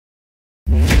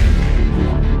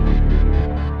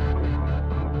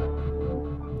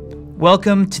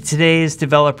Welcome to today's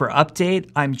developer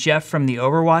update. I'm Jeff from the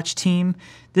Overwatch team.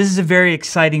 This is a very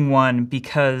exciting one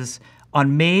because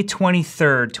on May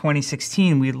 23rd,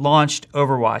 2016, we launched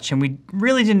Overwatch, and we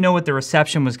really didn't know what the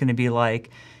reception was going to be like,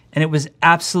 and it was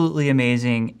absolutely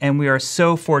amazing. And we are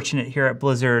so fortunate here at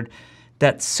Blizzard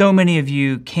that so many of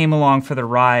you came along for the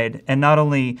ride and not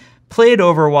only played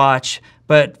Overwatch,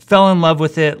 but fell in love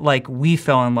with it like we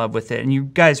fell in love with it. And you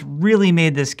guys really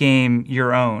made this game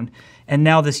your own. And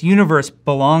now this universe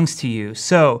belongs to you.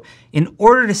 So in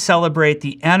order to celebrate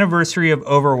the anniversary of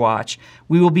Overwatch,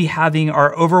 we will be having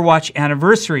our Overwatch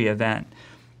anniversary event.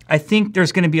 I think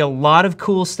there's going to be a lot of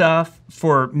cool stuff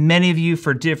for many of you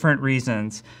for different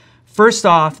reasons. First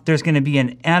off, there's going to be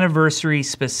an anniversary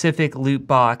specific loot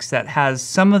box that has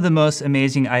some of the most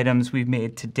amazing items we've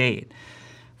made to date.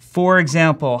 For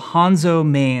example, Hanzo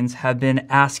mains have been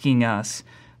asking us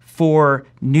for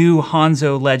new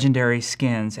Hanzo legendary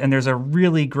skins, and there's a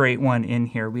really great one in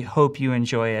here. We hope you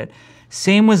enjoy it.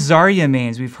 Same with Zarya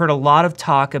mains. We've heard a lot of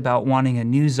talk about wanting a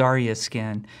new Zarya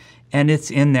skin, and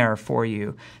it's in there for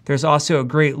you. There's also a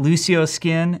great Lucio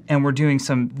skin, and we're doing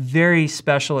some very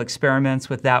special experiments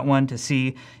with that one to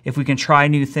see if we can try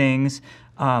new things.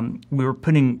 We were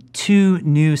putting 2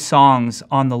 new songs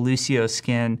on the Lucio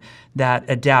skin that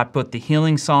adapt both the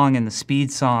healing song and the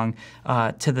speed song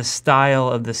to the style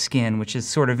of the skin, which is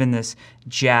sort of in this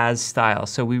jazz style.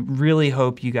 So we really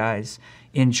hope you guys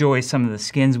enjoy some of the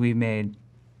skins we've made.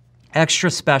 Extra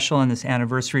special in this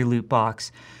anniversary loot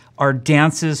box are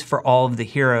dances for all of the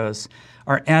heroes.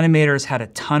 Our animators had a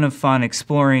ton of fun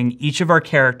exploring each of our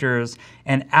characters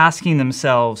and asking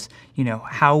themselves, you know,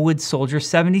 how would Soldier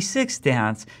 76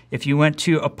 dance? If you went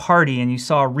to a party and you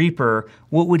saw Reaper,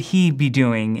 what would he be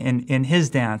doing in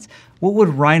his dance? What would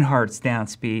Reinhardt's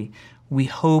dance be? We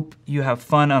hope you have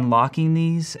fun unlocking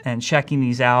these and checking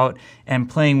these out and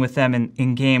playing with them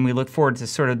in game. We look forward to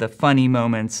sort of the funny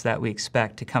moments that we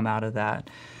expect to come out of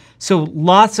that. So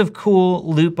lots of cool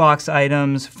loot box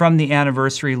items from the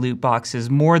anniversary loot boxes,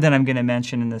 more than I'm going to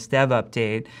mention in this dev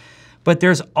update. But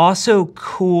there's also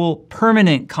cool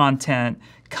permanent content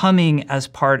coming as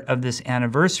part of this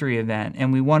anniversary event,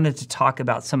 and we wanted to talk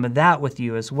about some of that with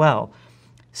you as well.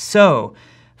 So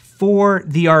for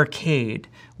the arcade,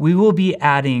 we will be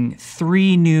adding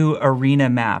 3 new arena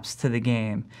maps to the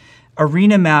game.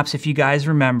 Arena maps, if you guys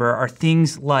remember, are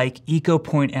things like Eco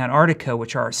Point Antarctica,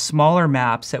 which are smaller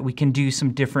maps that we can do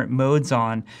some different modes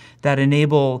on that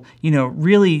enable, you know,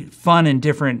 really fun and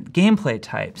different gameplay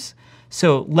types.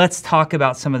 So let's talk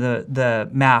about some of the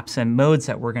maps and modes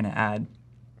that we're going to add.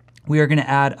 We are going to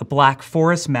add a Black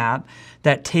Forest map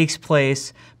that takes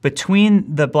place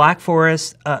between the Black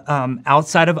Forest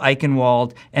outside of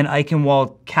Eichenwald and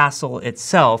Eichenwald Castle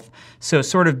itself. So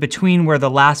sort of between where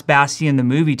the last Bastion, the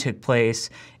movie, took place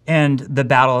and the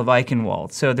Battle of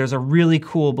Eichenwald. So there's a really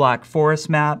cool Black Forest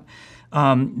map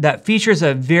that features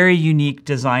a very unique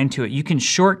design to it. You can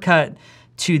shortcut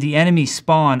to the enemy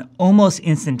spawn almost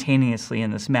instantaneously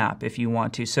in this map if you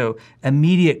want to. So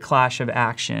immediate clash of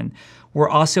action. We're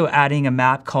also adding a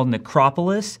map called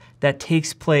Necropolis that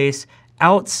takes place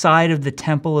outside of the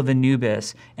Temple of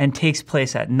Anubis and takes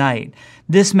place at night.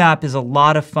 This map is a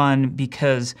lot of fun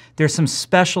because there's some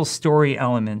special story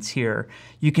elements here.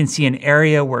 You can see an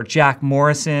area where Jack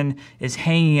Morrison is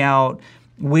hanging out,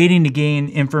 waiting to gain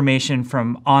information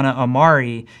from Ana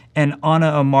Amari, and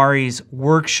Ana Amari's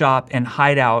workshop and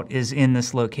hideout is in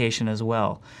this location as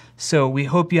well. So we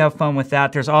hope you have fun with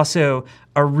that. There's also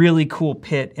a really cool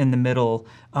pit in the middle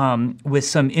with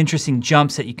some interesting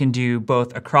jumps that you can do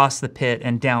both across the pit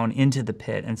and down into the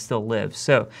pit and still live.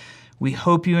 So we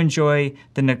hope you enjoy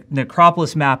the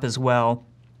Necropolis map as well.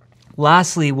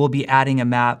 Lastly, we'll be adding a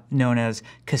map known as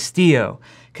Castillo.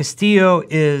 Castillo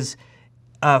is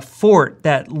a fort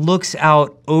that looks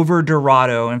out over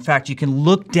Dorado. In fact, you can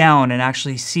look down and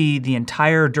actually see the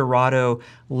entire Dorado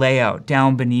layout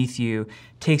down beneath you.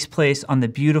 It takes place on the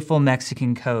beautiful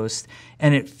Mexican coast,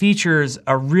 and it features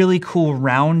a really cool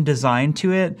round design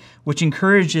to it, which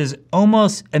encourages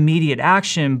almost immediate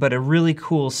action, but a really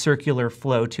cool circular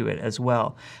flow to it as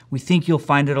well. We think you'll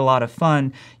find it a lot of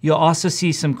fun. You'll also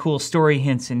see some cool story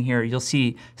hints in here. You'll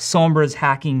see Sombra's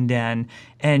hacking den,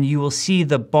 and you will see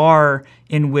the bar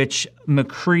in which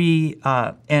McCree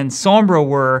and Sombra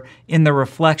were in the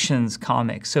Reflections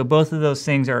comic. So both of those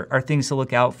things are things to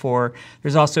look out for.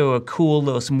 There's also a cool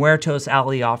Los Muertos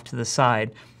alley off to the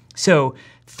side. So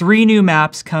 3 new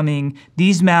maps coming.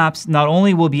 These maps not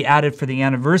only will be added for the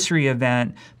anniversary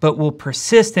event, but will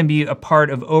persist and be a part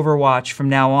of Overwatch from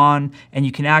now on. And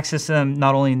you can access them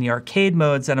not only in the arcade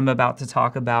modes that I'm about to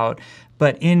talk about,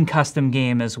 but in custom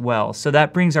game as well. So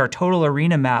that brings our total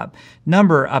arena map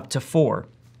number up to 4.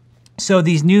 So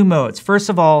these new modes, first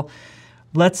of all,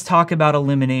 let's talk about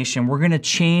elimination. We're going to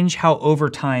change how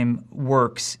overtime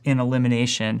works in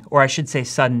elimination, or I should say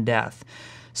sudden death.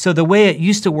 So the way it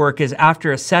used to work is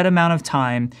after a set amount of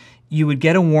time, you would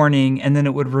get a warning and then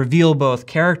it would reveal both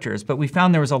characters. But we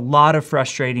found there was a lot of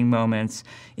frustrating moments,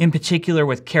 in particular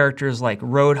with characters like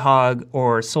Roadhog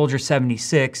or Soldier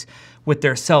 76 with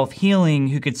their self-healing,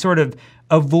 who could sort of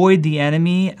avoid the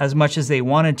enemy as much as they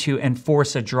wanted to and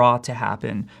force a draw to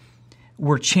happen.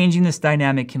 We're changing this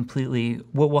dynamic completely.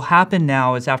 What will happen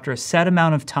now is after a set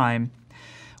amount of time,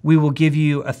 we will give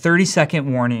you a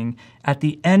 30-second warning. At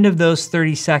the end of those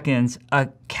 30 seconds, a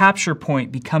capture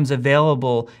point becomes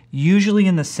available, usually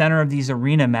in the center of these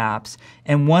arena maps.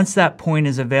 And once that point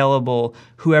is available,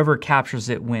 whoever captures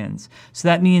it wins. So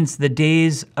that means the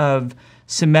days of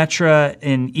Symmetra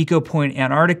in Eco Point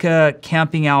Antarctica,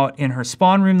 camping out in her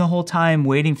spawn room the whole time,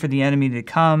 waiting for the enemy to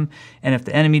come, and if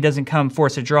the enemy doesn't come,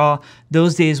 force a draw,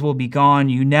 those days will be gone.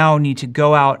 You now need to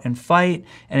go out and fight,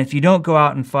 and if you don't go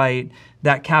out and fight,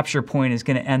 that capture point is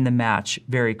going to end the match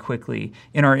very quickly.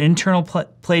 In our internal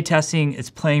play testing,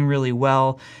 it's playing really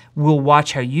well. We'll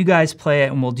watch how you guys play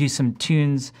it, and we'll do some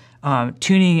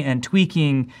tuning and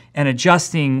tweaking and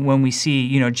adjusting when we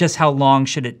see, just how long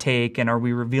should it take and are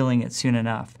we revealing it soon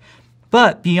enough.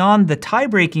 But beyond the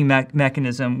tie-breaking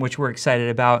mechanism, which we're excited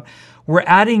about, we're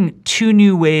adding 2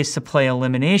 new ways to play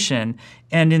elimination.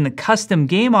 And in the custom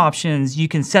game options, you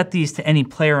can set these to any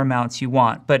player amounts you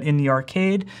want. But in the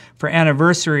arcade, for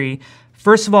anniversary,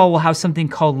 first of all, we'll have something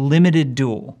called limited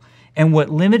duel. And what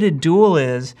limited duel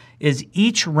is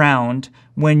each round,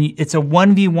 when it's a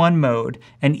 1v1 mode,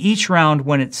 and each round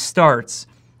when it starts,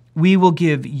 we will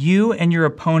give you and your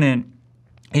opponent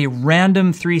a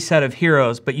random 3 set of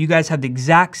heroes, but you guys have the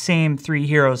exact same 3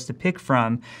 heroes to pick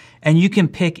from, and you can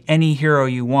pick any hero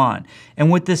you want. And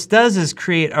what this does is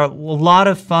create a lot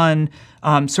of fun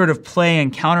sort of play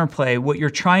and counterplay. What you're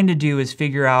trying to do is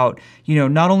figure out,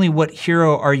 not only what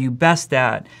hero are you best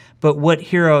at, but what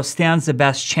hero stands the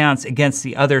best chance against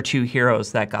the other 2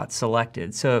 heroes that got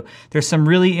selected. So there's some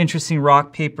really interesting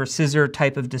rock, paper, scissors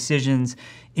type of decisions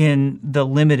in the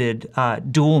limited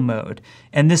duel mode.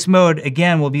 And this mode,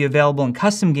 again, will be available in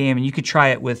custom game, and you could try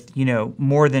it with,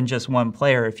 more than just 1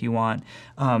 player if you want.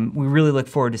 We really look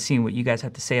forward to seeing what you guys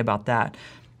have to say about that.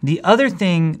 The other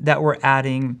thing that we're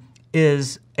adding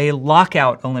is a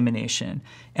lockout elimination.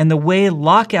 And the way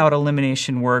lockout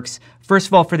elimination works, first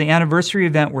of all, for the anniversary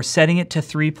event, we're setting it to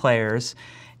 3 players.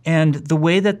 And the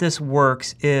way that this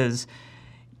works is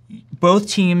both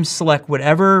teams select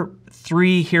whatever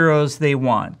 3 heroes they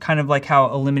want, kind of like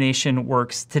how elimination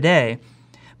works today.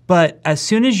 But as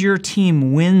soon as your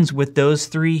team wins with those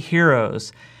 3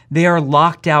 heroes, they are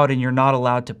locked out and you're not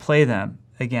allowed to play them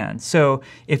again. So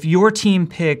if your team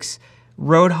picks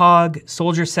Roadhog,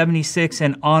 Soldier 76,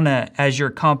 and Ana as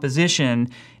your composition,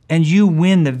 and you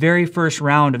win the very first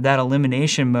round of that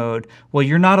elimination mode, well,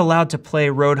 you're not allowed to play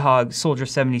Roadhog, Soldier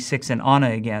 76, and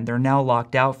Ana again. They're now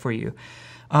locked out for you.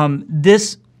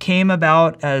 This came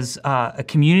about as a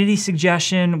community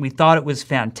suggestion. We thought it was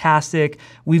fantastic.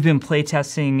 We've been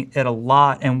playtesting it a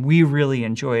lot, and we really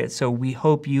enjoy it, so we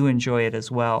hope you enjoy it as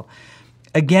well.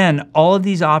 Again, all of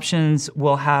these options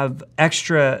will have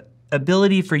extra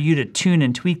ability for you to tune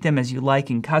and tweak them as you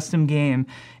like in custom game,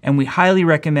 and we highly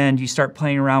recommend you start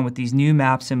playing around with these new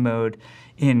maps and mode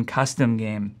in custom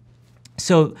game.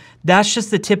 So that's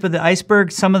just the tip of the iceberg,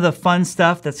 some of the fun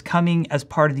stuff that's coming as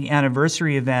part of the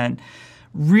anniversary event.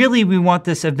 Really, we want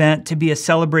this event to be a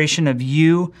celebration of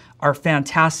you, our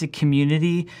fantastic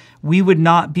community. We would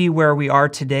not be where we are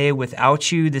today without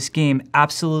you. This game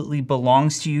absolutely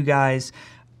belongs to you guys.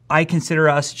 I consider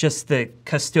us just the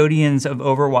custodians of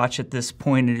Overwatch at this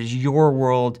point. It is your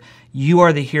world. You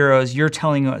are the heroes. You're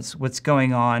telling us what's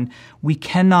going on. We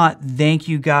cannot thank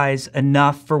you guys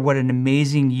enough for what an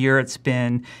amazing year it's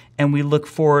been, and we look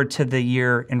forward to the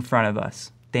year in front of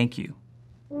us. Thank you.